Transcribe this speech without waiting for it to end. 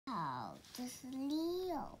This is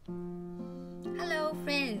Leo. Hello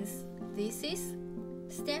friends, this is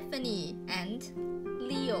Stephanie and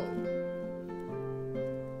Leo.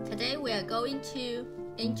 Today we are going to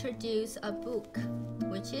introduce a book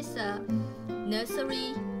which is a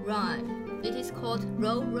nursery rhyme. It is called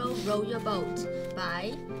Row, Row, Row Your Boat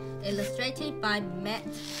illustrated by Matt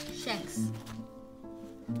Shanks.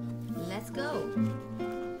 Let's go.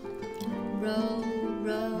 Row,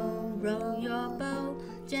 row, row your boat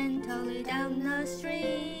gently down the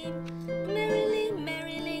stream. Merrily,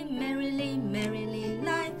 merrily, merrily, merrily,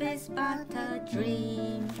 life is but a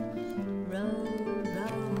dream. Row,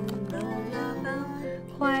 row, row your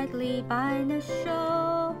boat quietly by the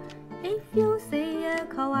shore. If you see a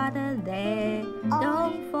koala there,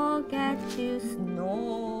 don't forget to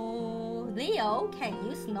snore. Leo, can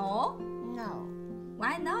you snore? No.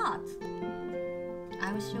 Why not?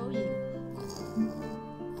 I will show you.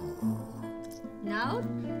 Now,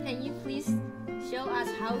 can you please show us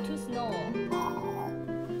how to snore?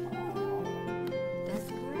 That's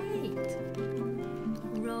great.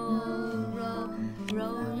 Row, row,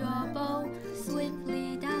 row your boat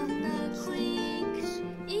swiftly down the creek.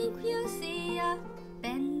 If you see a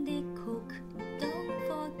bandicoot, don't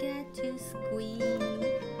forget to squeak.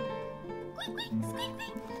 Squeak, squeak,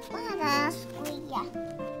 squeak, squeak. What a squeak.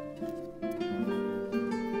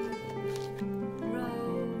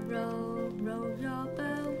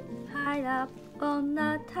 High up on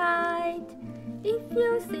the tide. If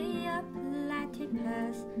you see a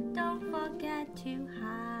platypus, don't forget to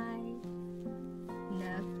hide.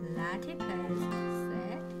 The platypus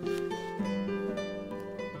said,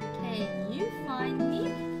 "Can you find me?"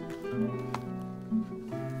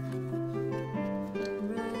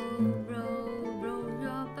 Row, row, row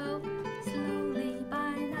your boat slowly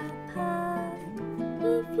by the path.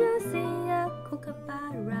 If you see a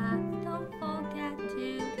kookaburra, don't forget to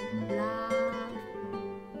laugh.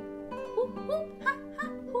 Hoo, hoo, ha, ha,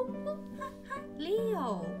 hoo, hoo, ha, ha.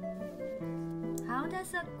 Leo, how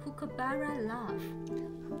does a kookaburra laugh?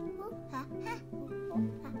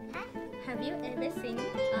 Have you ever seen a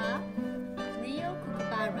real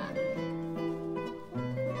kookaburra?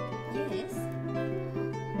 Yes.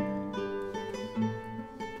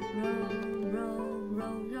 Row, row,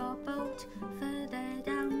 row your boat further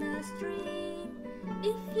down the stream.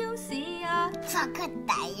 If you see a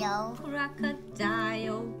crocodile,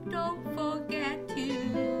 don't forget to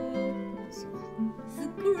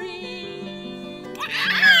scream.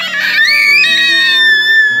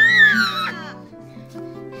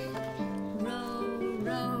 Row,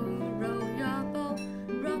 row, row your boat,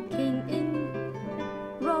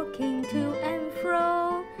 rocking to and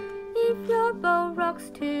fro. If your boat rocks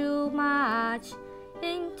too much,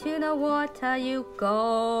 into the water you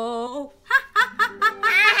go.